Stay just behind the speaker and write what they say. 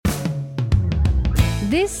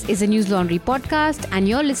This is a News Laundry podcast, and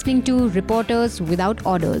you're listening to Reporters Without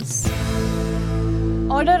Orders.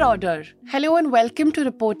 Order. Hello and welcome to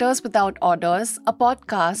Reporters Without Orders, a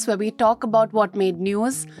podcast where we talk about what made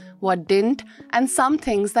news, what didn't, and some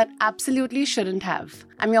things that absolutely shouldn't have.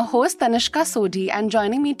 I'm your host Tanishka Sodhi, and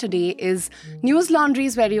joining me today is News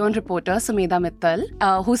Laundry's very own reporter Sumedha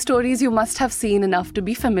Mittal, whose stories you must have seen enough to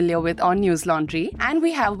be familiar with on News Laundry. And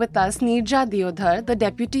we have with us Neerja Diodhar, the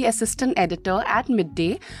Deputy Assistant Editor at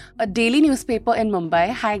Midday, a daily newspaper in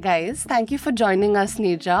Mumbai. Hi guys, thank you for joining us,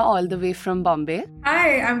 Neerja, all the way from Bombay.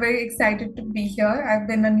 Hi, I'm very excited to be here. I've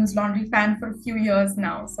been a News Laundry fan for a few years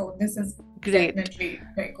now, so this is great. Definitely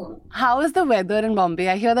very cool. How is the weather in Bombay?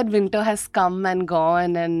 I hear that winter has come and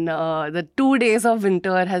gone, and the 2 days of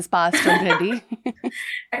winter has passed already.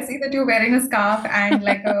 I see that you're wearing a scarf and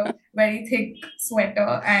like a very thick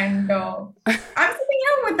sweater, and I'm sitting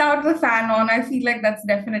here without the fan on. I feel like that's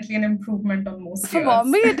definitely an improvement on most For years.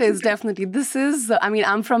 Bombay, it is definitely.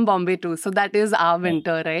 I'm from Bombay too, so that is our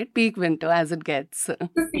winter, right? Peak winter as it gets.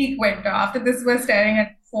 The peak winter. After this, we're staring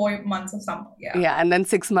at 4 months of summer. Yeah, and then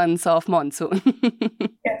 6 months of monsoon.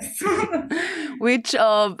 Yes. Which,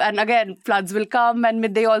 and again, floods will come, and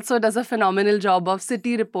Midday also does a phenomenal job of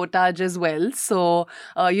city reportage as well. So,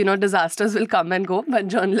 disasters will come and go, but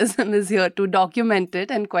journalism is here to document it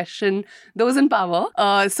and question those in power.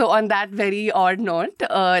 So on that very odd note,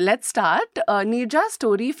 let's start. Neerja's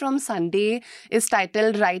story from Sunday is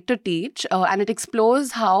titled Right to Teach, and it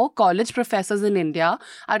explores how college professors in India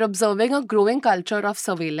are observing a growing culture of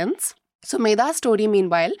surveillance. So Medha's story,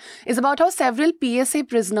 meanwhile, is about how several PSA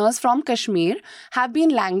prisoners from Kashmir have been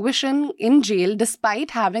languishing in jail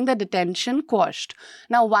despite having the detention quashed.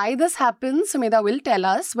 Now, why this happens, Medha will tell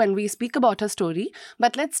us when we speak about her story.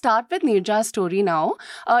 But let's start with Neerja's story now.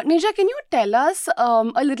 Neerja, can you tell us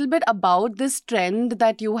a little bit about this trend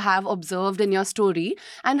that you have observed in your story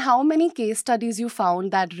and how many case studies you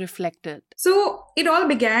found that reflect it? So it all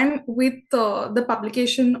began with the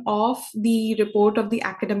publication of the report of the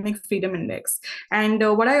Academic Freedom Index. And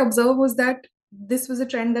what I observed was that this was a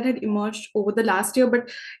trend that had emerged over the last year,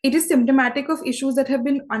 but it is symptomatic of issues that have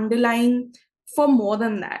been underlying for more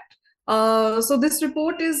than that. So this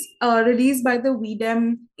report is released by the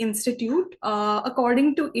VDEM Institute.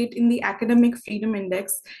 According to it, in the Academic Freedom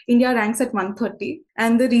Index, India ranks at 130.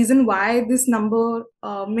 And the reason why this number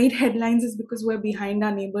made headlines is because we're behind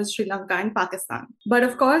our neighbors Sri Lanka and Pakistan. But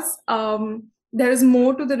of course, there is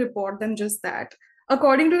more to the report than just that.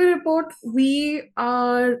 According to the report, we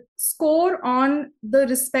score on the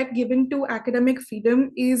respect given to academic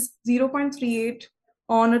freedom is 0.38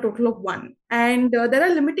 on a total of 1. And there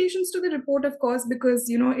are limitations to the report, of course, because,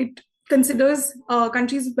 it considers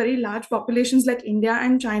countries with very large populations like India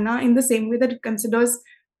and China in the same way that it considers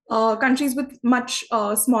countries with much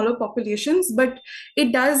smaller populations. But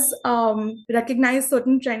it does recognize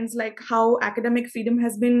certain trends like how academic freedom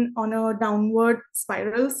has been on a downward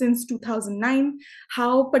spiral since 2009,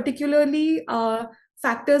 how particularly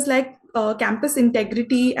factors like campus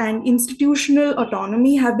integrity and institutional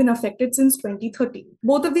autonomy have been affected since 2013.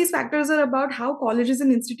 Both of these factors are about how colleges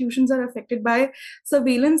and institutions are affected by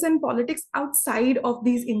surveillance and politics outside of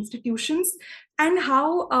these institutions, and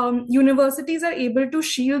how universities are able to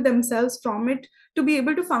shield themselves from it to be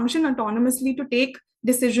able to function autonomously, to take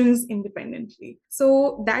decisions independently.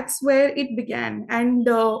 So that's where it began. And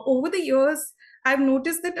over the years, I've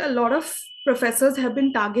noticed that a lot of professors have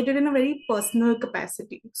been targeted in a very personal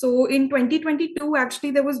capacity. So in 2022, actually,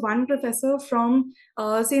 there was one professor from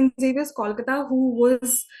St. Xavier's, Kolkata, who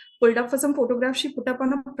was pulled up for some photographs she put up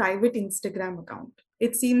on a private Instagram account.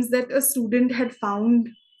 It seems that a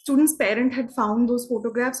student's parent had found those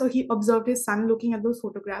photographs, or he observed his son looking at those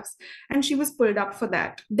photographs, and she was pulled up for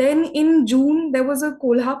that. Then in June, there was a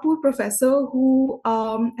Kolhapur professor who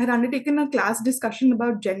had undertaken a class discussion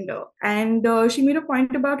about gender. And she made a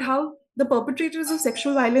point about how the perpetrators of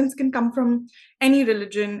sexual violence can come from any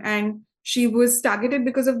religion. And she was targeted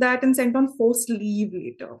because of that and sent on forced leave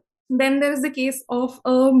later. Then there is the case of a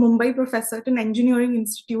Mumbai professor at an engineering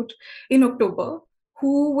institute in October,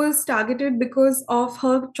 who was targeted because of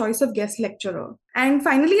her choice of guest lecturer. And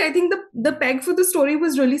finally, I think the peg for the story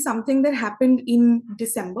was really something that happened in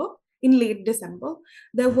late December.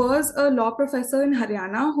 There was a law professor in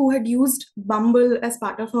Haryana who had used Bumble as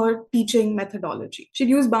part of her teaching methodology. She'd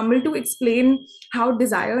used Bumble to explain how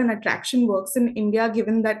desire and attraction works in India,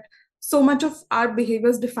 given that so much of our behavior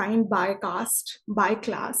is defined by caste, by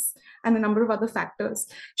class, and a number of other factors.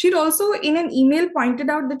 She'd also, in an email, pointed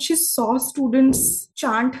out that she saw students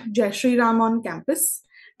chant Jai Shri Ram on campus,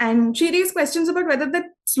 and she raised questions about whether that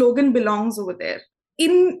slogan belongs over there.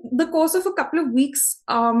 In the course of a couple of weeks,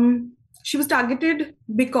 she was targeted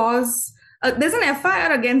because there's an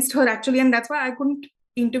FIR against her actually, and that's why I couldn't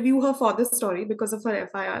interview her for this story because of her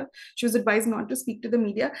FIR. She was advised not to speak to the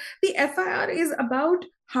media. The FIR is about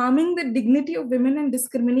harming the dignity of women and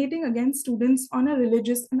discriminating against students on a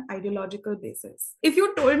religious and ideological basis. If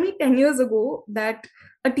you told me 10 years ago that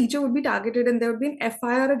a teacher would be targeted and there would be an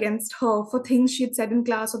FIR against her for things she'd said in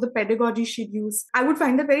class or the pedagogy she'd used, I would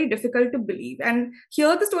find that very difficult to believe. And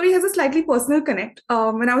here the story has a slightly personal connect.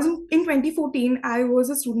 When I was in 2014, I was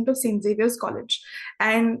a student of St. Xavier's College.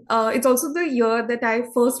 And it's also the year that I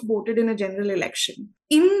first voted in a general election.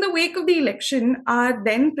 In the wake of the election, our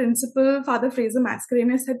then principal, Father Fraser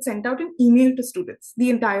Mascarenas, had sent out an email to students, the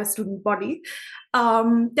entire student body,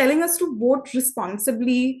 telling us to vote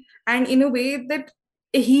responsibly and in a way that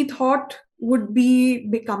he thought would be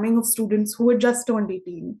becoming of students who had just turned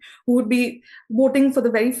 18, who would be voting for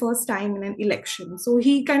the very first time in an election. So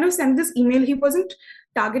he kind of sent this email. He wasn't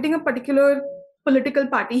targeting a particular political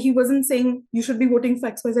party. He wasn't saying you should be voting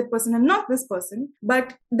for XYZ person and not this person,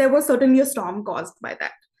 but there was certainly a storm caused by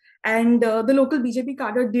that. And the local BJP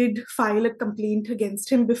cadre did file a complaint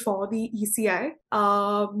against him before the ECI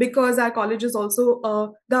because our college is also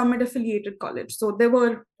a government affiliated college. So there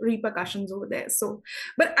were repercussions over there. So,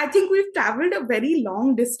 but I think we've traveled a very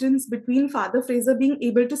long distance between Father Fraser being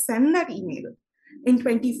able to send that email in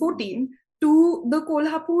 2014 to the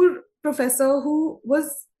Kolhapur professor who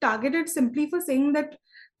was targeted simply for saying that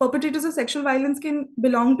perpetrators of sexual violence can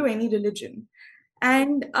belong to any religion.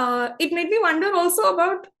 And it made me wonder also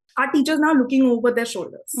about are teachers now looking over their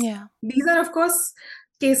shoulders? Yeah. These are, of course,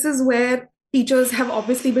 cases where teachers have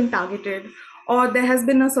obviously been targeted or there has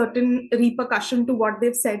been a certain repercussion to what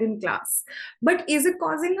they've said in class. But is it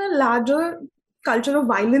causing a larger culture of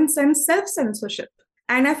violence and self-censorship?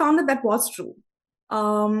 And I found that that was true.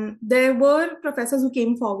 There were professors who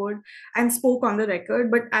came forward and spoke on the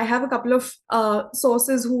record, but I have a couple of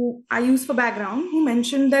sources who I use for background who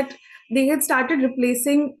mentioned that they had started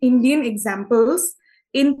replacing Indian examples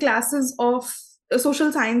in classes of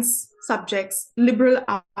social science subjects, liberal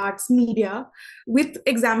arts, media, with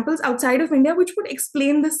examples outside of India, which would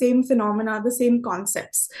explain the same phenomena, the same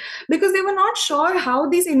concepts, because they were not sure how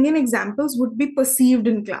these Indian examples would be perceived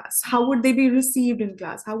in class. How would they be received in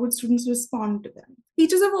class? How would students respond to them?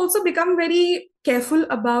 Teachers have also become very careful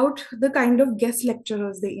about the kind of guest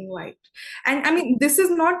lecturers they invite. And I mean, this is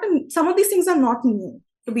not, some of these things are not new,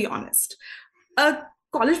 to be honest. A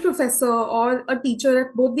college professor or a teacher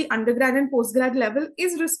at both the undergrad and postgrad level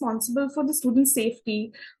is responsible for the students'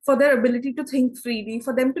 safety, for their ability to think freely,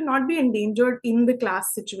 for them to not be endangered in the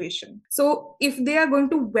class situation. So if they are going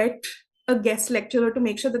to vet a guest lecturer to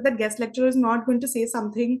make sure that that guest lecturer is not going to say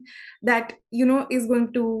something that, you know, is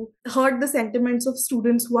going to hurt the sentiments of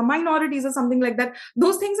students who are minorities or something like that,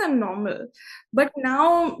 those things are normal. But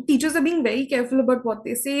now teachers are being very careful about what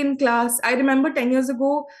they say in class. I remember 10 years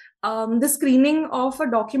ago, the screening of a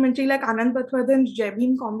documentary like Anand Patwardhan's Jai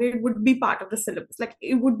Bhim Comrade would be part of the syllabus. Like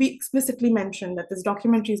it would be explicitly mentioned that this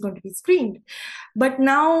documentary is going to be screened. But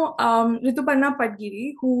now Rituparna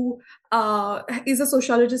Padgiri, who is a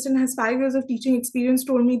sociologist and has 5 years of teaching experience,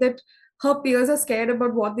 told me that her peers are scared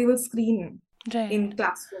about what they will screen in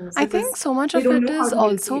classrooms. I think so much of it is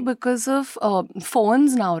also because of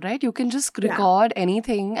phones now, right? You can just record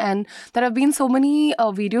anything, and there have been so many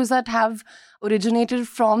videos that have originated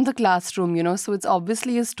from the classroom, you know, so it's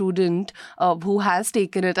obviously a student who has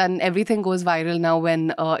taken it, and everything goes viral now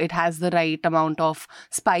when it has the right amount of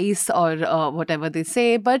spice or whatever they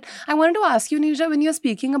say. But I wanted to ask you, Neerja, when you're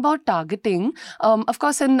speaking about targeting, of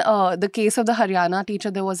course, in the case of the Haryana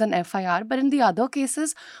teacher, there was an FIR, but in the other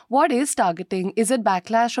cases, what is targeting? Is it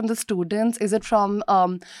backlash from the students? Is it from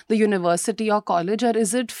the university or college, or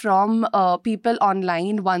is it from people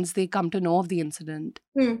online once they come to know of the incident?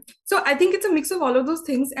 So I think it's a mix of all of those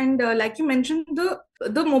things, and like you mentioned,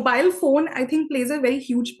 the mobile phone I think plays a very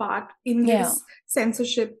huge part in this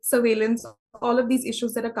censorship, surveillance, all of these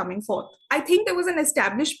issues that are coming forth. I think there was an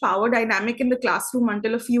established power dynamic in the classroom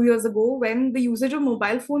until a few years ago when the usage of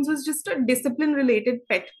mobile phones was just a discipline-related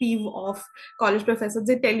pet peeve of college professors.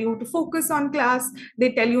 They tell you to focus on class,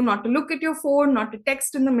 they tell you not to look at your phone, not to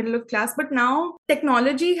text in the middle of class. But now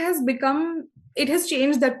technology has become, it has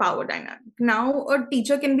changed that power dynamic. Now a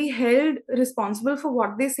teacher can be held responsible for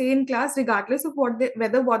what they say in class, regardless of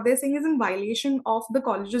whether what they're saying is in violation of the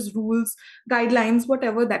college's rules, guidelines,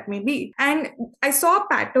 whatever that may be. And I saw a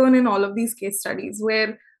pattern in all of these case studies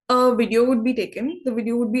where a video would be taken, the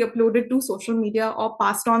video would be uploaded to social media or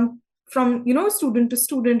passed on from, you know, student to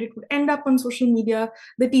student. It would end up on social media.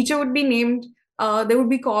 The teacher would be named. there would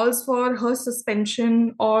be calls for her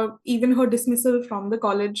suspension or even her dismissal from the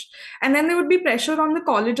college. And then there would be pressure on the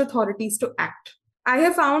college authorities to act. I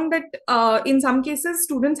have found that in some cases,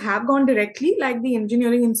 students have gone directly, like the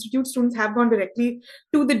engineering institute, students have gone directly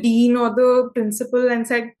to the dean or the principal and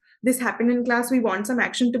said, this happened in class, we want some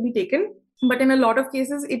action to be taken. But in a lot of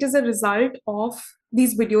cases, it is a result of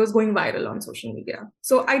these videos going viral on social media.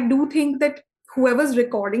 So I do think that whoever's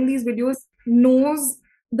recording these videos knows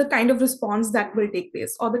the kind of response that will take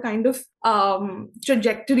place or the kind of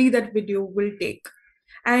trajectory that video will take.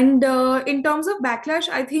 And in terms of backlash,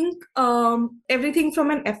 I think everything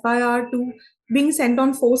from an FIR to being sent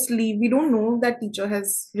on forced leave, we don't know if that teacher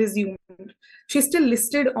has resumed. She's still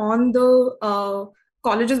listed on the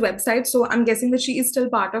college's website, so I'm guessing that she is still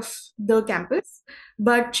part of the campus,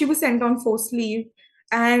 but she was sent on forced leave.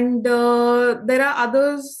 And there are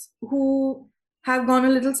others who have gone a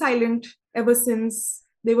little silent ever since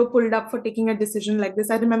they were pulled up for taking a decision like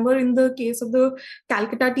this. I remember in the case of the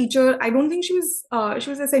Calcutta teacher, I don't think she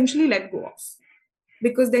was essentially let go of,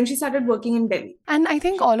 because then she started working in Delhi. And I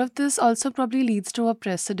think all of this also probably leads to a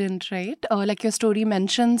precedent, right? Like your story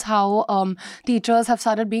mentions how teachers have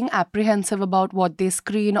started being apprehensive about what they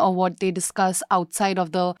screen or what they discuss outside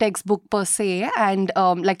of the textbook per se. And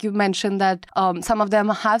like you mentioned that some of them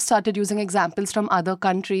have started using examples from other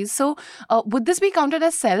countries. So would this be counted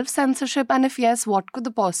as self-censorship? And if yes, what could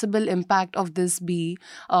the possible impact of this be,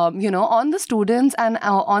 on the students and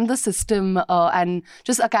on the system and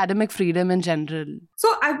just academic freedom in general?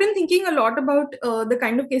 So I've been thinking a lot about the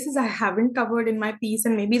kind of cases I haven't covered in my piece,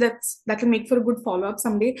 and maybe that will make for a good follow-up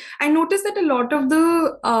someday. I noticed that a lot of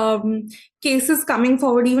the cases coming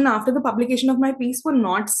forward even after the publication of my piece were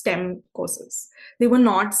not STEM courses. They were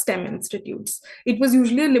not STEM institutes. It was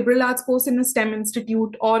usually a liberal arts course in a STEM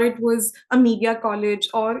institute, or it was a media college,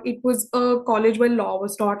 or it was a college where law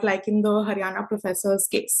was taught, like in the Haryana professor's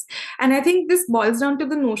case. And I think this boils down to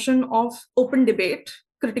the notion of open debate,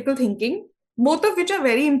 critical thinking, both of which are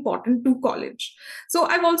very important to college. So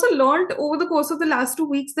I've also learned over the course of the last 2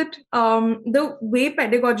 weeks that the way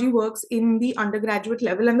pedagogy works in the undergraduate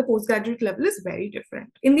level and the postgraduate level is very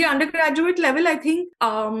different. In the undergraduate level, I think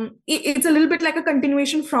it's a little bit like a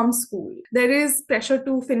continuation from school. There is pressure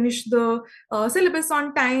to finish the syllabus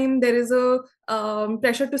on time. There is a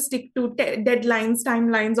pressure to stick to deadlines,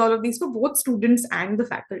 timelines, all of these for both students and the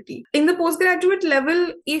faculty. In the postgraduate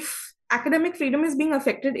level, if academic freedom is being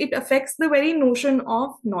affected, it affects the very notion of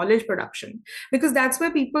knowledge production, because that's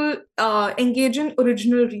where people engage in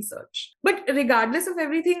original research. But regardless of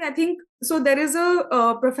everything, I think, so there is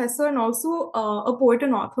a professor and also a poet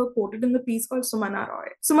and author quoted in the piece called Sumana Roy.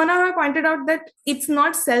 Sumana Roy pointed out that it's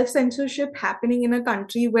not self-censorship happening in a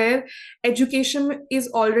country where education is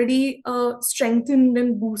already strengthened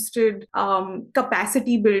and boosted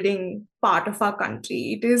capacity building part of our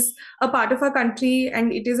country. It is a part of our country,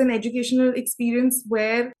 and it is an educational experience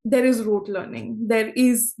where there is rote learning. There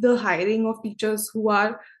is the hiring of teachers who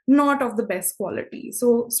are not of the best quality.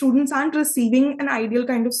 So students aren't receiving an ideal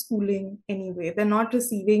kind of schooling anyway. They're not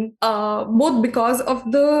receiving, both because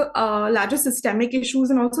of the larger systemic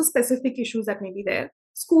issues and also specific issues that may be there.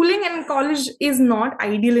 Schooling and college is not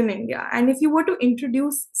ideal in India. And if you were to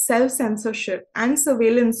introduce self-censorship and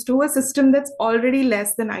surveillance to a system that's already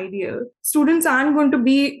less than ideal, students aren't going to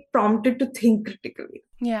be prompted to think critically.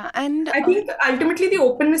 Yeah, and I think ultimately the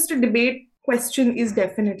openness to debate question is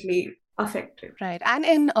definitely affected. Right. And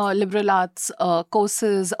in liberal arts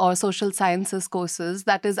courses or social sciences courses,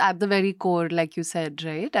 that is at the very core, like you said,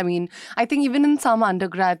 right? I mean, I think even in some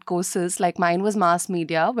undergrad courses, like mine was mass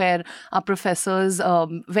media, where our professors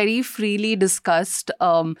very freely discussed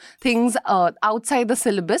things outside the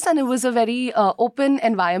syllabus. And it was a very open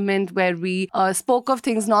environment where we spoke of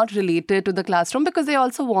things not related to the classroom, because they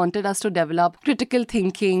also wanted us to develop critical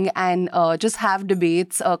thinking and just have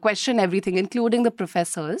debates, question everything, including the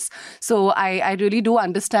professors. So I really do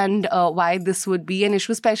understand why this would be an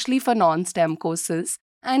issue, especially for non-STEM courses.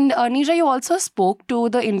 And Neerja, you also spoke to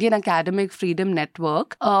the Indian Academic Freedom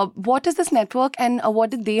Network. What is this network, and what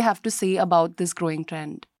did they have to say about this growing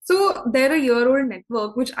trend? So they're a year-old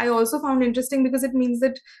network, which I also found interesting because it means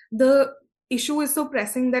that the issue is so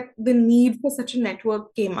pressing that the need for such a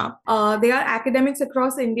network came up. They are academics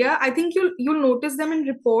across India. I think you'll notice them in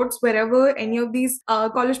reports wherever any of these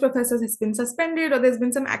college professors has been suspended or there's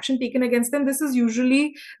been some action taken against them. This is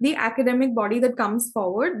usually the academic body that comes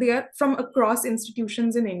forward. They are from across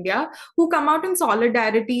institutions in India who come out in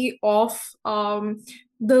solidarity of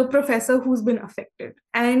the professor who's been affected.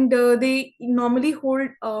 And they normally hold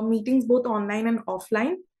meetings both online and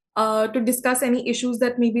offline. to discuss any issues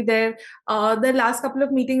that may be there. The last couple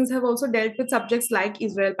of meetings have also dealt with subjects like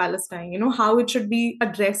Israel-Palestine, how it should be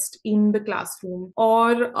addressed in the classroom,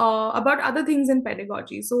 or about other things in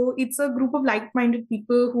pedagogy. So it's a group of like-minded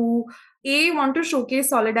people who want to showcase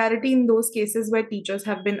solidarity in those cases where teachers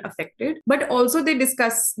have been affected, but also they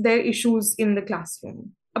discuss their issues in the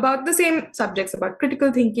classroom about the same subjects, about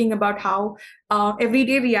critical thinking, about how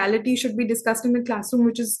everyday reality should be discussed in the classroom,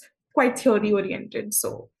 which is quite theory oriented.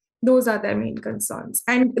 So those are their main concerns.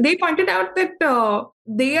 And they pointed out that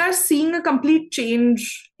they are seeing a complete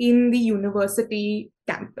change in the university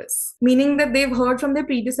campus, meaning that they've heard from their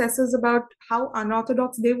predecessors about how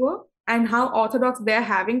unorthodox they were and how orthodox they're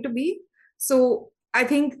having to be. So I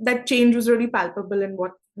think that change was really palpable in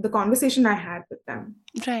what the conversation I had with them.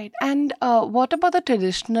 Right. And what about the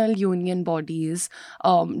traditional union bodies?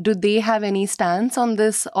 Do they have any stance on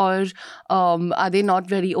this, or are they not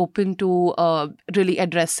very open to really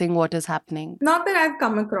addressing what is happening? Not that I've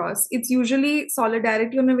come across. It's usually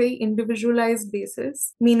solidarity on a very individualized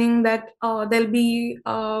basis, meaning that there'll be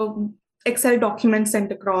Excel documents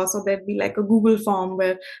sent across, or there'd be like a Google form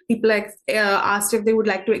where people asked if they would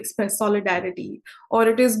like to express solidarity, or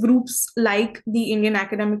it is groups like the Indian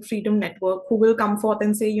Academic Freedom Network who will come forth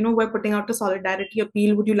and say, we're putting out a solidarity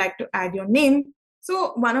appeal. Would you like to add your name?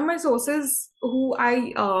 So one of my sources who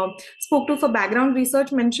I spoke to for background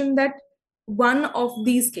research mentioned that one of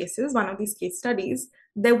these case studies,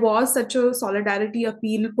 there was such a solidarity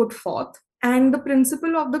appeal put forth. And the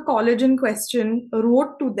principal of the college in question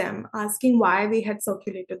wrote to them asking why they had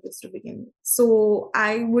circulated this to begin with. So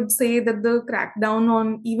I would say that the crackdown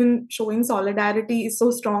on even showing solidarity is so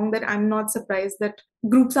strong that I'm not surprised that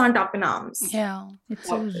groups aren't up in arms. Yeah. It's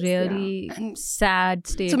a really sad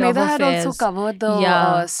state of affairs. So Medha had also covered the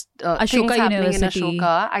Ashoka University. In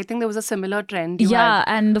Ashoka. I think there was a similar trend.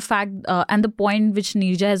 And the fact and the point which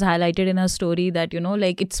Neerja has highlighted in her story that,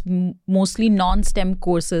 it's mostly non-STEM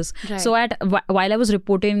courses. Right. So while I was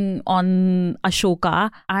reporting on Ashoka,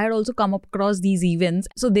 I had also come across these events.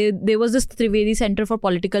 So there was this Trivedi Center for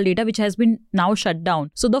Political Data which has been now shut down.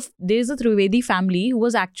 So there's a Trivedi family who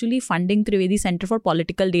was actually funding Trivedi Center for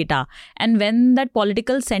Political Data. And when that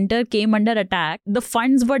political center came under attack, the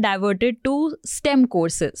funds were diverted to STEM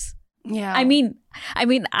courses. Yeah. I mean,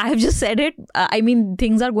 I have just said it.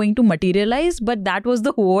 Things are going to materialize, but that was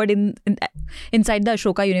the word inside the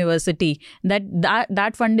Ashoka University,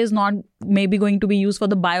 that fund is not maybe going to be used for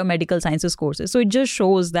the biomedical sciences courses. So it just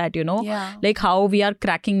shows that, like how we are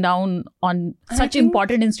cracking down on such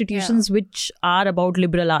important institutions which are about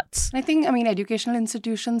liberal arts. I think, educational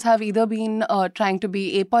institutions have either been trying to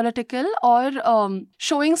be apolitical or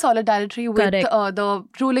showing solidarity with the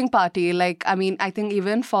ruling party. Like, I think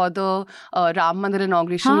even for the Ram Mandir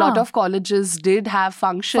inauguration, a lot of colleges did have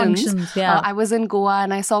functions. I was in Goa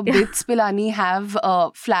and I saw Bits Pilani have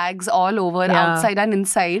flags all over, outside and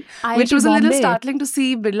inside, which was a little startling to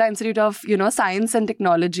see Birla Institute of Science and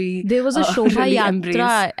Technology. There was a Shobha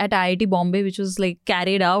Yatra at IIT Bombay which was like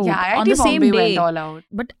carried out on the same day. Went all out.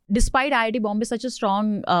 But despite IIT Bombay, such a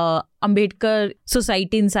strong Ambedkar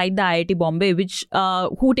society inside the IIT Bombay, which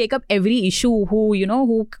who take up every issue,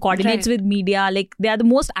 who coordinates with media, like they are the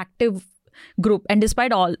most active group, and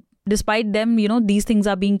despite them, these things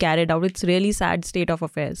are being carried out. It's really sad state of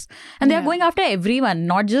affairs. And they are going after everyone,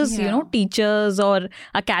 not just, teachers or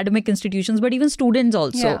academic institutions, but even students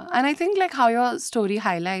also. Yeah. And I think like how your story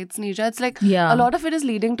highlights, Neerja, it's like a lot of it is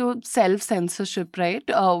leading to self-censorship, right?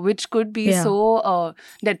 Which could be so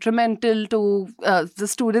detrimental to the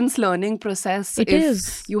students' learning process. It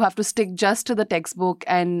is. You have to stick just to the textbook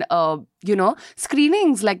and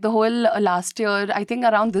screenings, like the whole last year, I think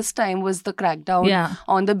around this time was the crackdown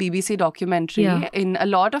on the BBC documentary in a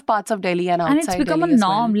lot of parts of Delhi and outside Delhi. And it's become Delhi a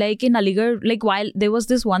norm, well. like in Aligarh, like while there was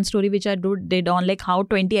this one story which I did on like how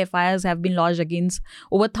 20 FIRs have been lodged against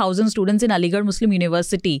over 1,000 students in Aligarh Muslim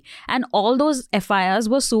University. And all those FIRs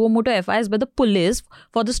were suo motu FIRs by the police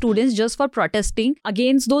for the students just for protesting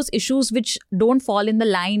against those issues which don't fall in the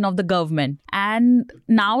line of the government. And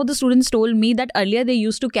now the students told me that earlier they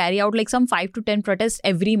used to carry out like some 5 to 10 protests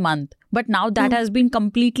every month. But now that has been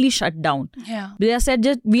completely shut down. Yeah. They said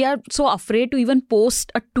just we are so afraid to even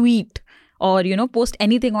post a tweet or, post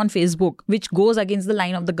anything on Facebook, which goes against the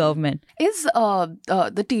line of the government. Is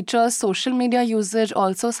the teachers' social media usage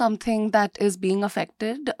also something that is being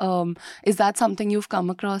affected? Is that something you've come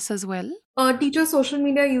across as well? teachers' social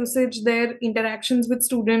media usage, their interactions with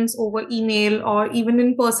students over email or even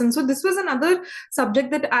in person. So this was another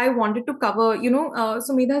subject that I wanted to cover.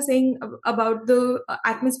 Sumedha saying about the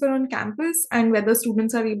atmosphere on campus and whether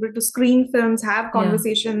students are able to screen films, have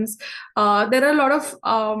conversations. There are a lot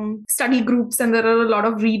of study groups and there are a lot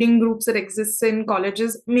of reading groups that exist in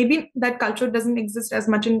colleges. Maybe that culture doesn't exist as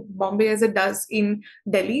much in Bombay as it does in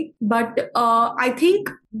Delhi. But I think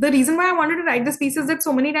the reason why I wanted to write this piece is that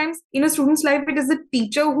so many times in a student's life, it is the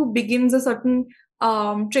teacher who begins a certain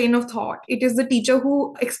train of thought. It is the teacher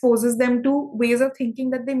who exposes them to ways of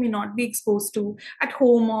thinking that they may not be exposed to at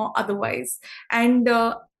home or otherwise. And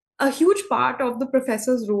a huge part of the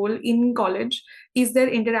professor's role in college is their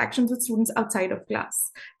interactions with students outside of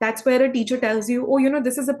class. That's where a teacher tells you, oh,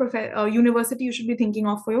 this is a university you should be thinking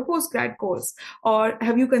of for your postgrad course, or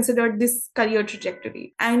have you considered this career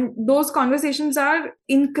trajectory? And those conversations are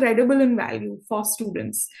incredible in value for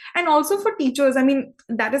students and also for teachers. I mean,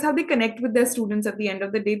 that is how they connect with their students at the end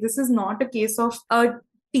of the day. This is not a case of a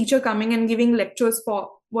teacher coming and giving lectures for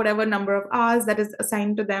whatever number of hours that is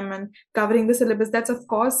assigned to them and covering the syllabus. That's of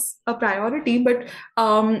course a priority, but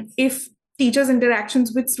if teachers'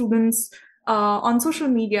 interactions with students on social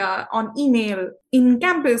media, on email, in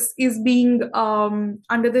campus is being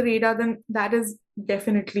under the radar, then that is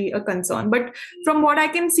definitely a concern. But from what I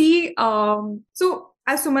can see, so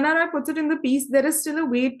as Sumanara puts it in the piece, there is still a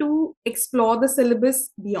way to explore the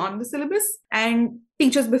syllabus beyond the syllabus, and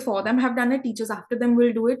teachers before them have done it, teachers after them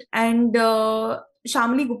will do it. And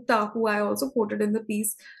Shamli Gupta, who I also quoted in the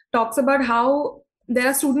piece, talks about how there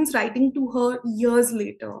are students writing to her years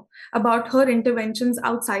later about her interventions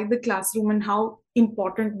outside the classroom and how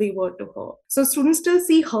important they were to her. So students still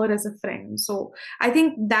see her as a friend. So I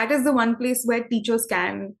think that is the one place where teachers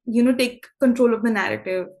can, take control of the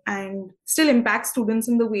narrative and still impact students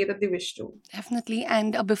in the way that they wish to. Definitely.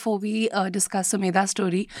 And before we discuss Sumedha's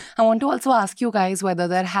story, I want to also ask you guys whether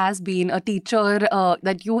there has been a teacher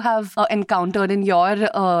that you have encountered in your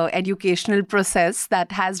educational process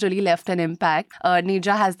that has really left an impact.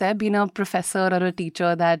 Neerja, has there been a professor or a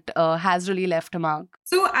teacher that has really left a mark?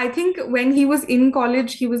 So I think when he was in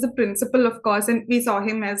college, he was a principal, of course, and we saw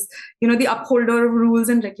him as, the upholder of rules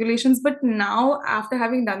and regulations. But now, after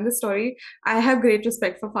having done this story, I have great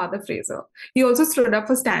respect for Father Fraser. He also stood up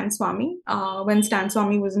for Stan Swami when Stan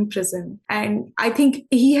Swami was in prison. And I think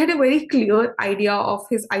he had a very clear idea of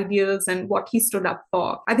his ideals and what he stood up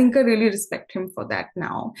for. I think I really respect him for that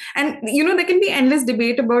now. And, there can be endless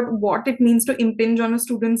debate about what it means to impinge on a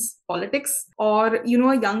student's politics or, a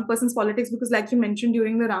young person's politics, because like you mentioned,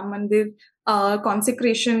 during the Ram Mandir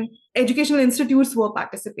consecration, educational institutes were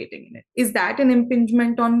participating in it. Is that an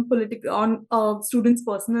impingement on students'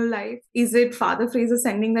 personal life? Is it Father Fraser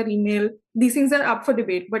sending that email? These things are up for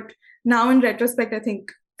debate. But now in retrospect, I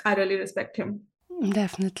think I really respect him.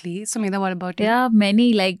 Definitely. Sumedha, what about you? Yeah,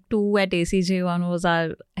 many, like two at ACJ. One was our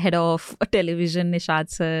head of television,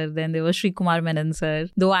 Nishad sir. Then there was Sri Kumar Menon sir.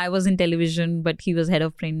 Though I was in television, but he was head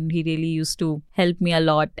of print. He really used to help me a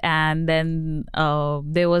lot. And then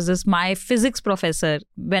there was my physics professor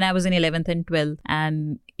when I was in 11th and 12th.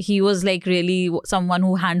 And he was like really someone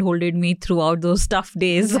who hand-holded me throughout those tough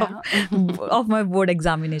days of my board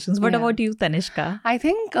examinations. What about you, Tanishka? I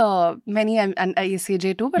think many, and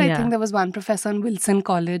ACJ too, but I think there was one professor in Wilson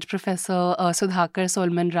College, Professor Sudhakar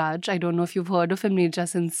Solman Raj. I don't know if you've heard of him, Neerja,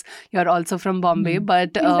 since you're also from Bombay, but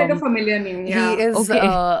he's like a familiar name. Yeah. He is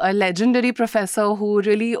a legendary professor who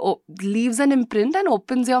really leaves an imprint and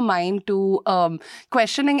opens your mind to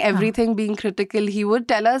questioning everything, being critical. He would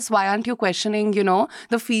tell us, why aren't you questioning,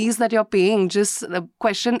 the fees that you're paying? Just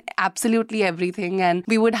question absolutely everything. And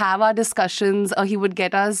we would have our discussions. He would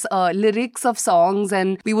get us lyrics of songs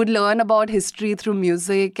and we would learn about history through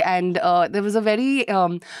music. And there was a very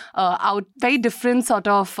different sort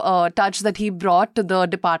of touch that he brought to the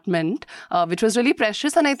department, which was really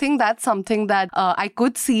precious. And I think that's something that I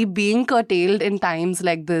could see being curtailed in times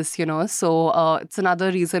like this, So it's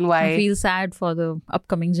another reason why I feel sad for the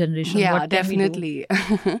upcoming generation. Yeah, definitely.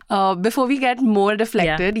 Before we get more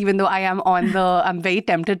reflected, even though I'm very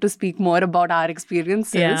tempted to speak more about our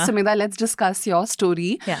experiences. Yeah. Sumedha, let's discuss your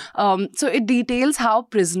story. Yeah. So it details how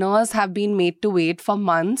prisoners have been made to wait for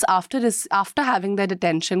months after having their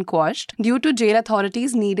detention quashed due to jail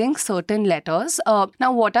authorities needing certain letters.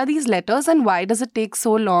 Now, what are these letters and why does it take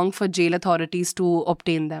so long for jail authorities to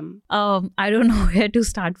obtain them? I don't know where to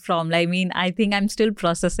start from. I think I'm still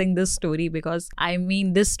processing this story because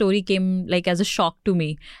this story came like as a shock to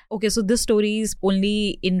me. Okay, so this story is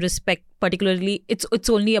only in respect particularly it's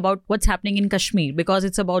only about what's happening in Kashmir, because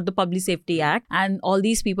it's about the Public Safety Act, and all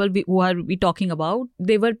these people who are we talking about,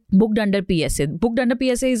 they were booked under PSA. Booked under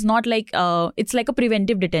PSA is not like it's like a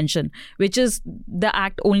preventive detention, which is the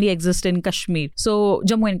act only exists in Kashmir. So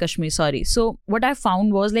Jammu and Kashmir, sorry. So what I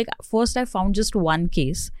found was, like, first I found just one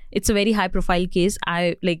case. It's a very high profile case.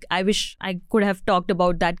 I wish I could have talked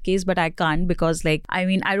about that case, but I can't, because I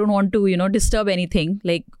don't want to, disturb anything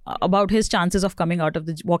about his chances of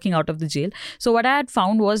walking out of the jail. So what I had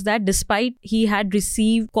found was that despite he had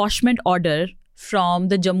received quashment order from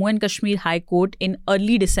the Jammu and Kashmir High Court in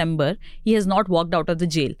early December, he has not walked out of the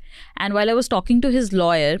jail. And while I was talking to his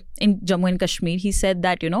lawyer in Jammu and Kashmir, he said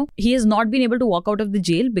that, he has not been able to walk out of the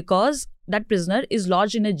jail because that prisoner is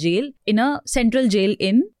lodged in a central jail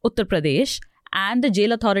in Uttar Pradesh. And the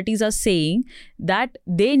jail authorities are saying that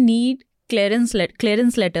they need clearance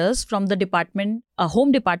letters from the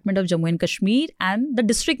Home Department of Jammu and Kashmir and the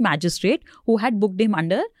district magistrate who had booked him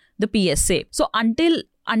under the PSA. So until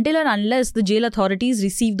and unless the jail authorities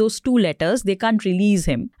receive those 2 letters, they can't release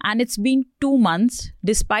him. And it's been 2 months,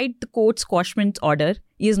 despite the court's quashment order,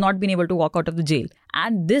 he has not been able to walk out of the jail.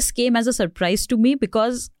 And this came as a surprise to me,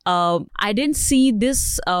 because I didn't see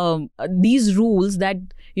these rules that,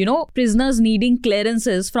 prisoners needing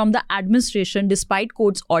clearances from the administration despite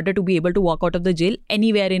court's order to be able to walk out of the jail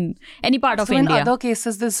anywhere in any part of India. So in other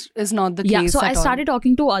cases, this is not the case. Yeah, so I started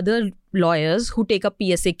talking to other lawyers who take up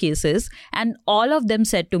PSA cases, and all of them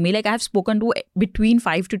said to me, I have spoken to between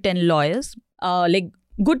 5 to 10 lawyers,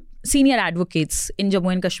 good senior advocates in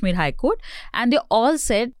Jammu and Kashmir High Court, and they all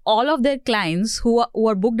said all of their clients who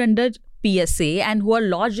are booked under PSA and who are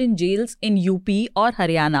lodged in jails in UP or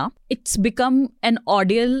Haryana, it's become an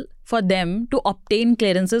ordeal for them to obtain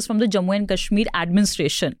clearances from the Jammu and Kashmir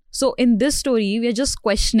administration. So in this story, we are just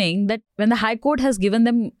questioning that when the High Court has given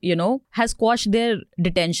them, has quashed their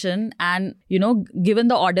detention and, given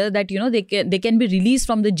the order that, they can be released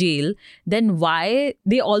from the jail, then why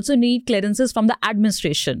they also need clearances from the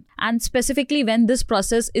administration? And specifically when this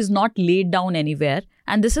process is not laid down anywhere.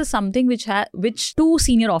 And this is something which 2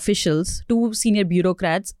 senior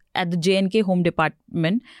bureaucrats at the J&K Home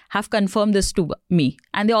Department have confirmed this to me.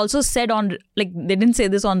 And they also said they didn't say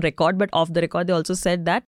this on record, but off the record, they also said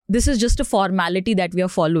that this is just a formality that we are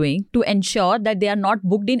following to ensure that they are not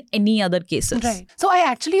booked in any other cases. Right. So I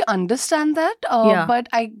actually understand that, but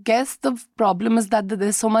I guess the problem is that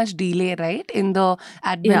there's so much delay, right, in the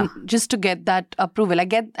admin just to get that approval. I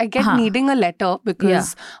get needing a letter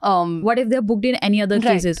because what if they're booked in any other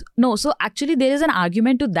cases? No. So actually there is an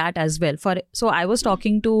argument to that as well. So I was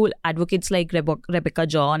talking to advocates like Rebecca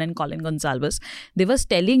John and Colin Gonsalves. They was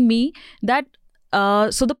telling me that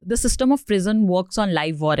so the system of prison works on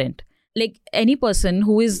live warrant. Any person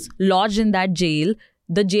who is lodged in that jail,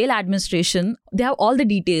 the jail administration, they have all the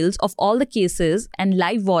details of all the cases and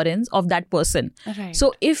live warrants of that person. Right.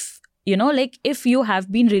 So if if you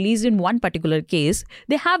have been released in one particular case,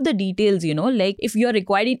 they have the details, if you are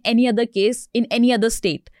required in any other case in any other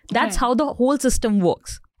state. That's how the whole system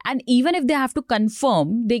works. And even if they have to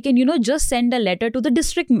confirm, they can, just send a letter to the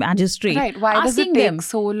district magistrate. Right. Why does it take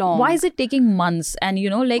so long? Why is it taking months and,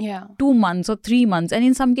 2 months or 3 months and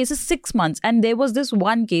in some cases 6 months? And there was this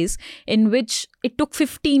one case in which it took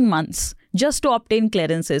 15 months just to obtain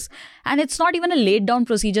clearances. And it's not even a laid down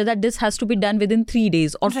procedure that this has to be done within 3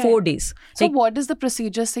 days or 4 days. So what does the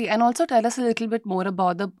procedure say? And also tell us a little bit more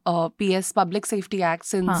about the PS Public Safety Act,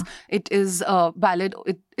 since it is valid.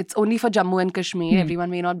 It's only for Jammu and Kashmir. Everyone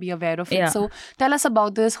may not be aware of it. Yeah. So tell us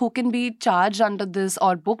about this. Who can be charged under this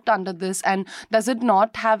or booked under this? And does it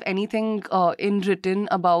not have anything in written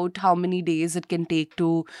about how many days it can take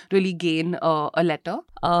to really gain a letter?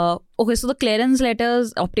 Okay, so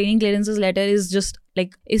the obtaining clearances letter is just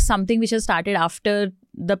is something which has started after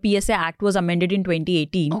the PSA Act was amended in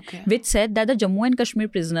 2018, which said that the Jammu and Kashmir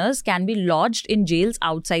prisoners can be lodged in jails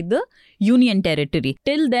outside the Union territory.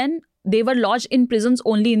 Till then, they were lodged in prisons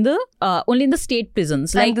only in the state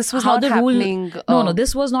prisons. And this was not happening. No,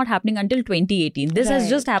 this was not happening until 2018. This has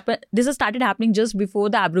just happened. This has started happening just before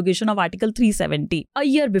the abrogation of Article 370, a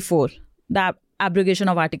year before the abrogation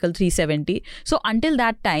of Article 370. So until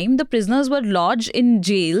that time, the prisoners were lodged in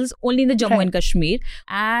jails only in the Jammu and Kashmir.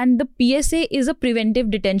 And the PSA is a preventive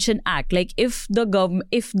detention act. If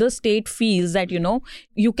the state feels that,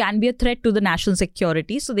 you can be a threat to the national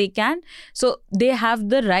security, so they have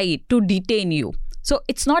the right to detain you. So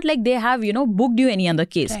it's not like they have, booked you any other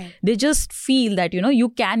case. Right. They just feel that, you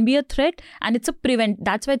can be a threat, and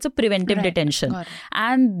that's why it's a preventive detention. Got it.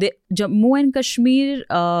 And the Jammu and Kashmir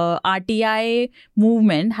RTI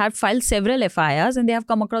movement have filed several FIRs, and they have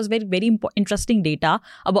come across very, very interesting data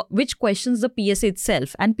about which questions the PSA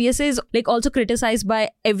itself. And PSA is like also criticized by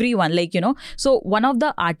everyone, So one of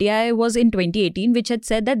the RTI was in 2018, which had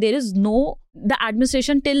said that the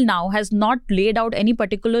administration till now has not laid out any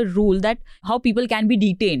particular rule that how people can be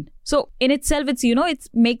detained. So in itself, it's, it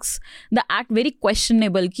makes the act very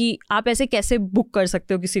questionable कि आप ऐसे कैसे book कर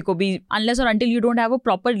सकते हो किसी को भी, unless or until you don't have a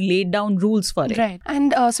proper laid down rules for it. Right.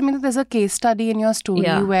 And Sumita, there's a case study in your story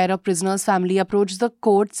where a prisoner's family approached the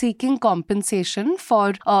court seeking compensation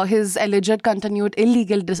for his alleged continued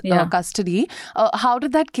illegal custody. How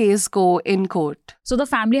did that case go in court? So the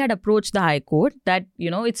family had approached the High Court that,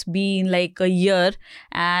 it's been like a year,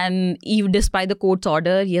 and even despite the court's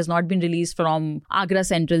order, he has not been released from Agra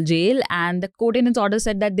Central Jail. And the court in its order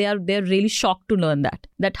said that they're really shocked to learn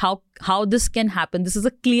that how this can happen. This is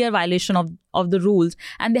a clear violation of the rules.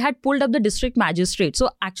 And they had pulled up the district magistrate. So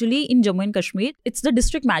actually in Jammu and Kashmir, it's the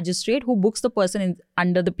district magistrate who books the person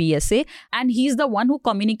under the PSA, and he's the one who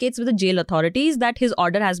communicates with the jail authorities that his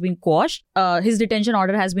order has been quashed, his detention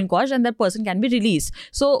order has been quashed, and that person can be released.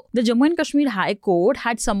 So the Jammu and Kashmir High Court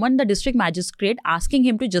had summoned the district magistrate asking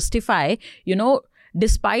him to justify,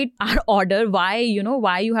 despite our order, why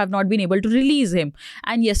you have not been able to release him.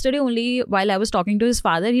 And yesterday only, while I was talking to his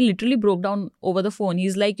father, he literally broke down over the phone.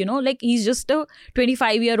 He's like, he's just a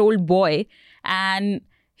 25-year-old boy, and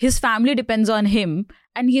his family depends on him,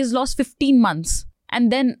 and he has lost 15 months. And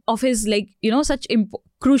then of his such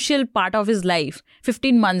crucial part of his life,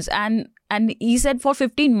 15 months. And he said for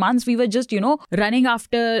 15 months, we were just, running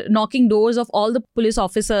after, knocking doors of all the police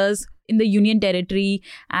officers in the Union Territory,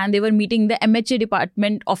 and they were meeting the MHA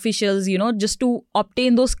department officials, just to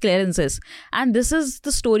obtain those clearances. And this is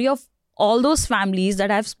the story of all those families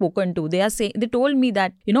that I've spoken to. They told me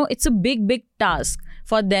that, it's a big, big task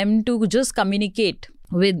for them to just communicate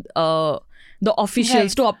with the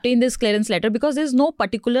officials to obtain this clearance letter, because there's no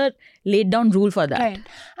particular laid down rule for that. Right.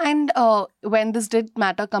 And when this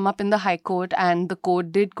matter come up in the High Court and the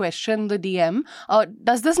court did question the DM,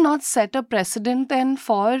 does this not set a precedent then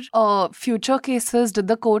for future cases? Did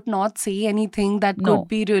the court not say anything that could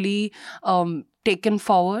be really taken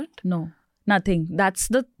forward? No. Nothing. That's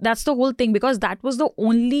the whole thing, because that was the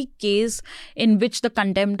only case in which the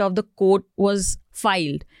contempt of the court was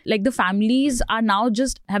filed. Like, the families are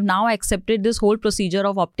have now accepted this whole procedure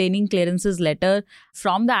of obtaining clearances letter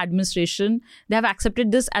from the administration. They have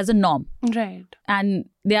accepted this as a norm. Right. And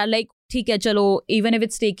they are like, theek hai, chalo, even if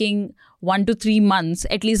it's taking 1 to 3 months,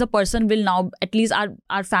 at least a person will now, at least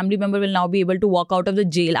our family member will now be able to walk out of the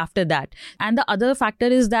jail after that. And the other factor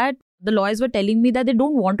is that the lawyers were telling me that they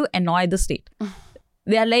don't want to annoy the state.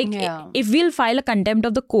 They are like, if we'll file a contempt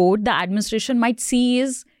of the court, the administration might see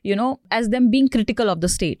as them being critical of the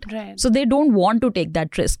state. Right. So they don't want to take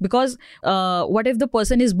that risk, because what if the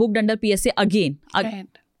person is booked under PSA again? Right.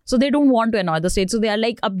 So they don't want to annoy the state. So they are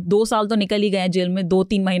like, ab 2 saal to nikal hi gaye jail mein,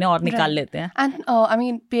 2-3 mahine aur nikal lete hain.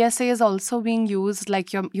 And PSA is also being used,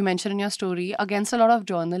 like you mentioned in your story, against a lot of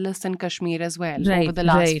journalists in Kashmir as well over the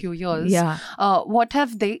last few years. Yeah. What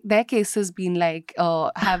have their cases been like?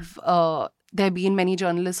 Have there been many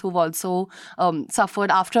journalists who've also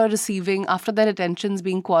suffered after their detentions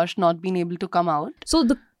being quashed, not being able to come out? So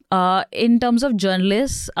in terms of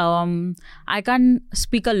journalists, I can't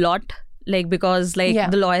speak a lot. Because the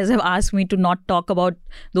lawyers have asked me to not talk about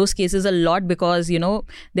those cases a lot, because,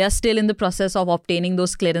 they are still in the process of obtaining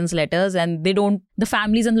those clearance letters, and the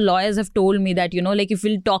families and the lawyers have told me that, if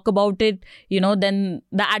we'll talk about it, then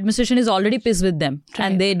the administration is already pissed with them,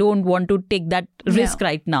 and they don't want to take that risk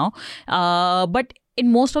right now. But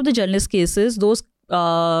in most of the journalist cases, those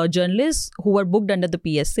journalists who were booked under the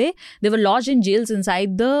PSA, they were lodged in jails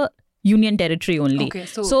inside the Union Territory only. Okay,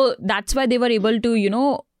 so that's why they were able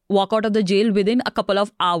to, walk out of the jail within a couple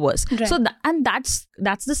of hours. Right. So that's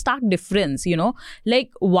the stark difference,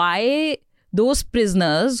 why those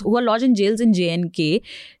prisoners who are lodged in jails in JNK,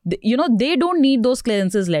 they don't need those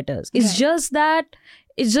clearances letters. It's just that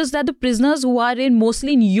the prisoners who are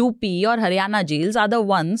mostly in UP or Haryana jails are the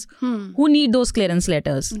ones who need those clearance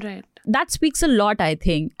letters. Right. That speaks a lot, I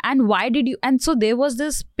think. And so there was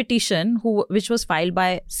this petition which was filed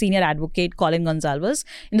by senior advocate Colin Gonsalves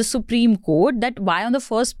in the Supreme Court, that why on the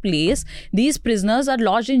first place these prisoners are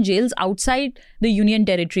lodged in jails outside the Union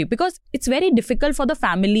Territory, because it's very difficult for the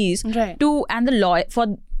families to, and the law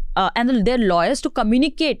for and their lawyers to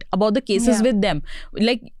communicate about the cases with them.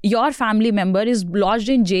 Like, your family member is lodged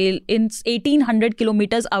in jail in 1800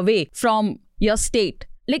 kilometers away from your state.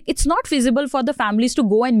 Like, it's not feasible for the families to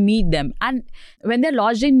go and meet them. And when they're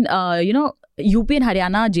lodged in, UP and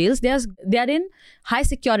Haryana jails, they are in high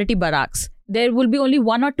security barracks. There will be only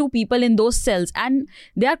 1 or 2 people in those cells, and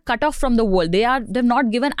they are cut off from the world. They've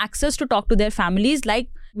not given access to talk to their families,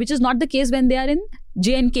 which is not the case when they are in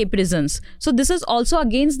J&K prisons. So this is also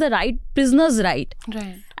against the prisoner's right.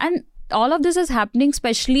 Right. And all of this is happening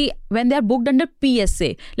especially when they are booked under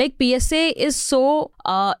PSA. Like, PSA is so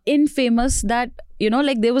infamous that,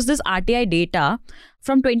 there was this RTI data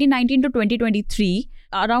from 2019 to 2023,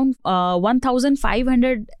 around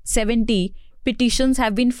 1,570 petitions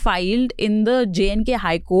have been filed in the J&K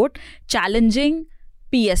High Court challenging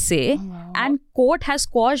PSA. Oh, wow. And court has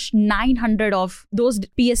quashed 900 of those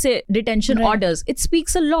PSA detention orders. It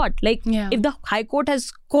speaks a lot. Like, if the High Court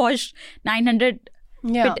has quashed 900,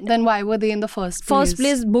 then why were they in the first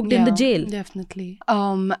place booked in the jail? Definitely.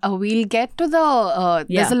 We'll get to the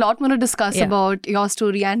there's a lot more to discuss about your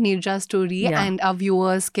story and Neerja's story, and our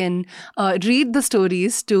viewers can read the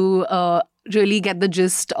stories to really get the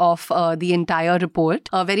gist of the entire report.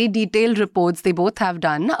 Very detailed reports they both have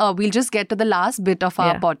done. We'll just get to the last bit of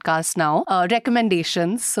our podcast now.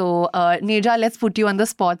 Recommendations. So, Neerja, let's put you on the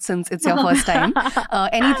spot since it's your first time.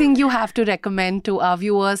 Anything you have to recommend to our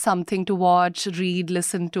viewers, something to watch, read,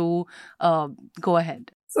 listen to, go ahead.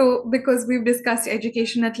 So, because we've discussed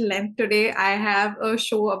education at length today, I have a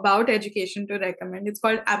show about education to recommend. It's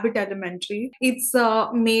called Abbott Elementary. It's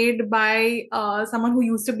made by someone who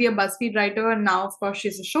used to be a BuzzFeed writer, and now, of course,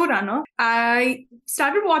 she's a showrunner. I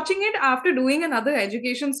started watching it after doing another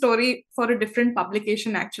education story for a different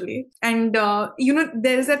publication, actually. And,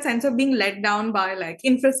 there's that sense of being let down by like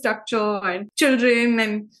infrastructure and children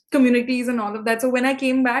and communities and all of that. So when I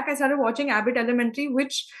came back, I started watching Abbott Elementary,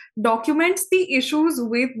 which documents the issues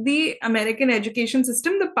with the American education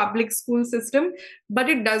system, the public school system, but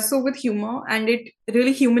it does so with humor, and it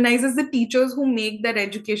really humanizes the teachers who make that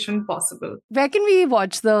education possible. Where can we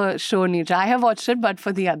watch the show, Neerja? I have watched it, but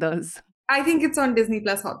for the others. I think it's on Disney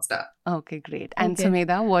Plus Hotstar. Okay, great. And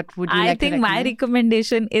Sumedha, what would you like to recommend? I think my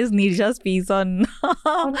recommendation is Neerja's piece on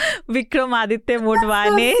Vikramaditya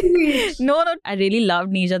Motwane. No, I really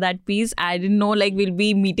loved Neerja, that piece. I didn't know we'll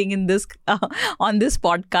be meeting in this on this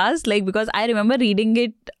podcast, because I remember reading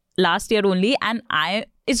it last year only, and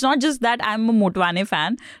it's not just that I'm a Motwane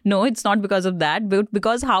fan. No, it's not because of that, but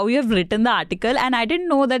because how you have written the article. And I didn't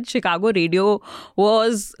know that Chicago radio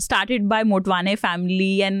was started by Motwane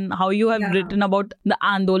family, and how you have written about the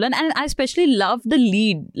Andolan. And I especially love the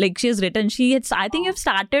lead. She has written, I think you've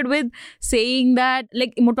started with saying that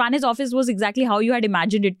Motwane's office was exactly how you had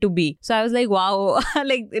imagined it to be. So I was like, wow,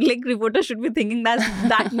 reporters should be thinking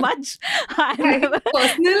that much.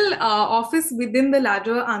 Personal office within the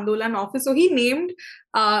larger Andolan office. So he named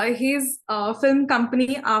his film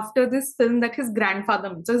company after this film that his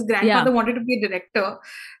grandfather made. So his grandfather wanted to be a director,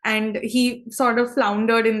 and he sort of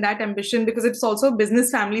floundered in that ambition because it's also a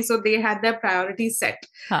business family, so they had their priorities set.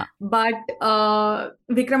 But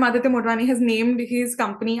Vikramaditya Motwane has named his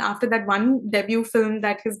company after that one debut film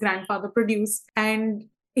that his grandfather produced, and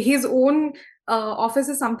his own office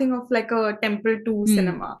is something of like a temple to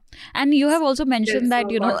cinema. And you have also mentioned that,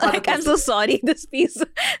 I'm so sorry, this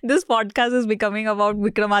podcast is becoming about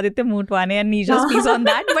Vikramaditya Motwane and Neerja's piece on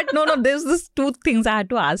that. But no, there's this 2 things I had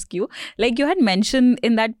to ask you. You had mentioned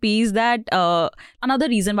in that piece that another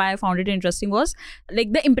reason why I found it interesting was,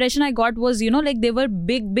 the impression I got was, they were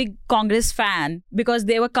big Congress fan because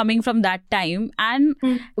they were coming from that time. And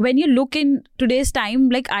when you look in today's time,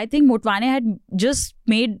 I think Motwane had just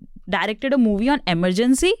directed a movie on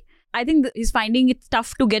emergency. I think he's finding it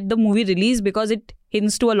tough to get the movie released because it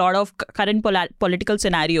hints to a lot of current political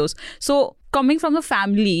scenarios. So coming from a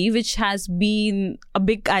family which has been a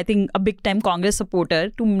big time Congress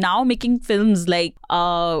supporter to now making films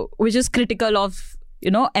which is critical of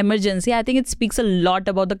emergency, I think it speaks a lot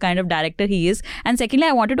about the kind of director he is. And secondly,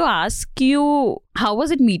 I wanted to ask you, how was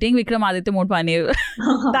it meeting Vikramaditya Motwane?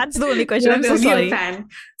 That's the only question. I'm so sorry. A fan.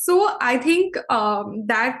 So I think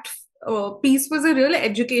that piece was a real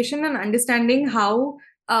education and understanding how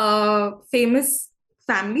famous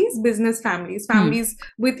families, business families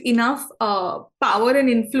with enough power and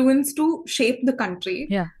influence to shape the country,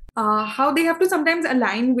 how they have to sometimes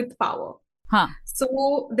align with power.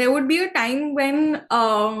 So there would be a time when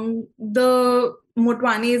the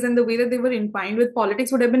Motwanes and the way that they were entwined with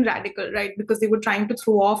politics would have been radical, right? Because they were trying to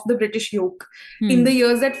throw off the British yoke. In the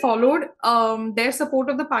years that followed, their support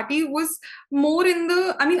of the party was more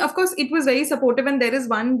of course, it was very supportive. And there is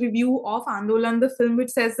one review of Andolan, the film, which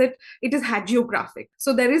says that it is hagiographic.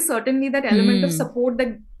 So there is certainly that element of support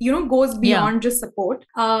that, goes beyond just support.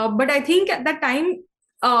 But I think at that time,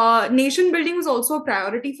 nation building was also a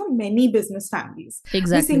priority for many business families.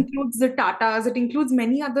 Exactly. This includes the Tatas, it includes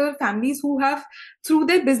many other families who have, through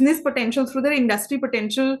their business potential, through their industry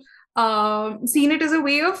potential, seen it as a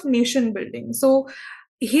way of nation building. So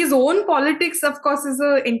his own politics, of course, is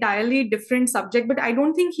an entirely different subject, but I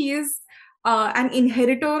don't think he is an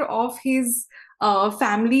inheritor of his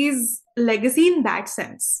family's legacy in that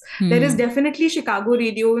sense. There is definitely Chicago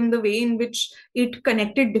radio in the way in which it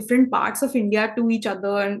connected different parts of India to each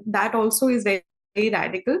other, and that also is very, very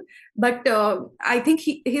radical. But I think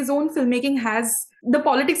his own filmmaking has, the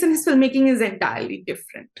politics in his filmmaking is entirely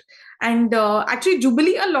different. And actually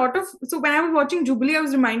Jubilee, so when I was watching Jubilee, I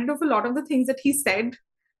was reminded of a lot of the things that he said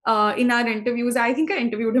in our interviews. I think I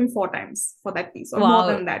interviewed him 4 times for that piece, or more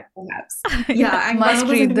than that perhaps. Yeah, and one of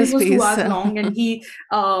those interviews was 2 hours long, and he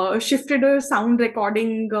shifted a sound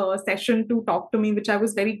recording session to talk to me, which I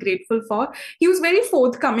was very grateful for. He was very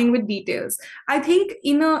forthcoming with details. I think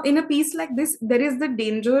in a piece like this, there is the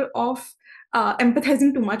danger of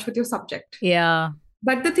empathizing too much with your subject. Yeah.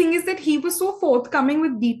 But the thing is that he was so forthcoming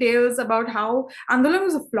with details about how Andolan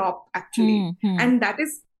was a flop, actually. And that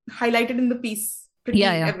is highlighted in the piece pretty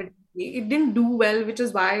evidently. It didn't do well, which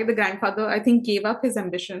is why the grandfather, I think, gave up his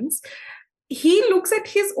ambitions. He looks at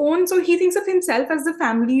his own, so he thinks of himself as the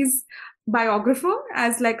family's biographer,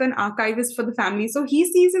 as like an archivist for the family. So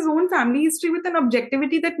he sees his own family history with an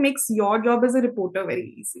objectivity that makes your job as a reporter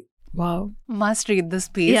very easy. Wow. Must read this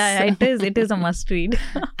piece. Yeah, it is. It is a must read.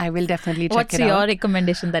 I will definitely check What's it out. your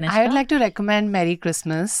recommendation, Tanishka? I would like to recommend Merry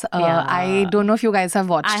Christmas. I don't know if you guys have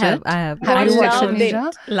watched it. I have. Have you watched Loved it, it.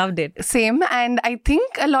 Neerja? Loved it. Same. And I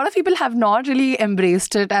think a lot of people have not really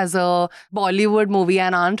embraced it as a Bollywood movie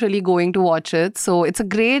and aren't really going to watch it. So it's a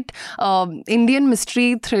great Indian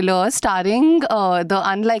mystery thriller starring the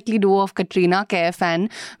unlikely duo of Katrina Kaif and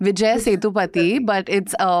Vijay Sethupathi. But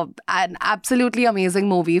it's an absolutely amazing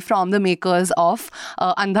movie from the makers of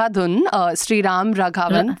Andhadhun, Sriram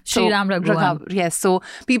Raghavan. Sriram Raghavan. Yes. So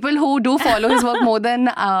people who do follow his work more than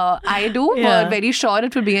I do were very sure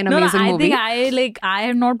it will be an amazing movie. I think I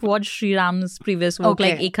have not watched Sriram's previous work,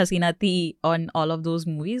 like Ek Hasina Thi on all of those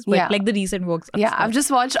movies, but like the recent works. I've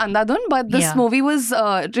just watched Andhadhun, but this movie was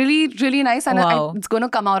really, really nice, and it's going to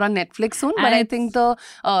come out on Netflix soon. But I think the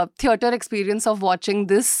theatre experience of watching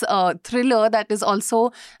this thriller that is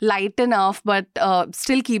also light enough but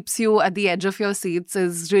still keeps you at the edge of your seats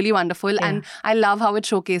is really wonderful. And I love how it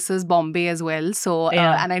showcases Bombay as well. So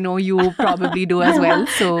and I know you probably do as well.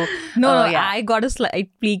 So I got a slight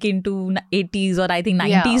peek into 80s or I think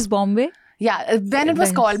 90s Bombay. Yeah, then it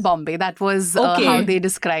was called Bombay. That was how they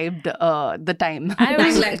described the time.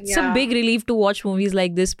 It's a big relief to watch movies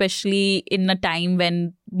like this, especially in a time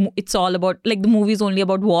when it's all about, like, the movie is only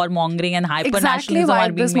about warmongering and hyper-nationalism. Exactly why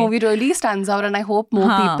this movie really stands out, and I hope more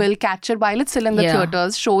people catch it while it's still in the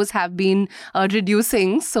theatres. Shows have been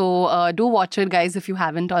reducing, so do watch it, guys, if you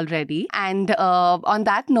haven't already. And on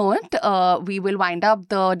that note, we will wind up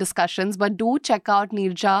the discussions, but do check out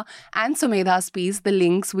Neerja and Sumedha's piece. The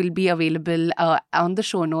links will be available on the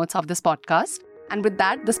show notes of this podcast. And with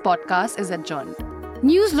that, this podcast is adjourned.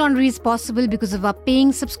 News Laundry is possible because of our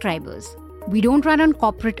paying subscribers. We don't run on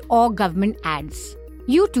corporate or government ads.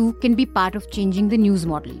 You too can be part of changing the news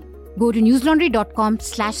model. Go to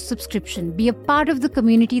newslaundry.com/subscription. Be a part of the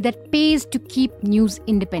community that pays to keep news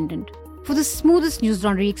independent. For the smoothest News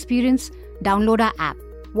Laundry experience, download our app.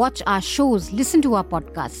 Watch our shows, listen to our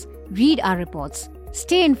podcasts, read our reports.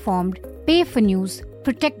 Stay informed, pay for news,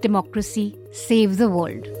 protect democracy, save the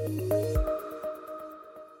world.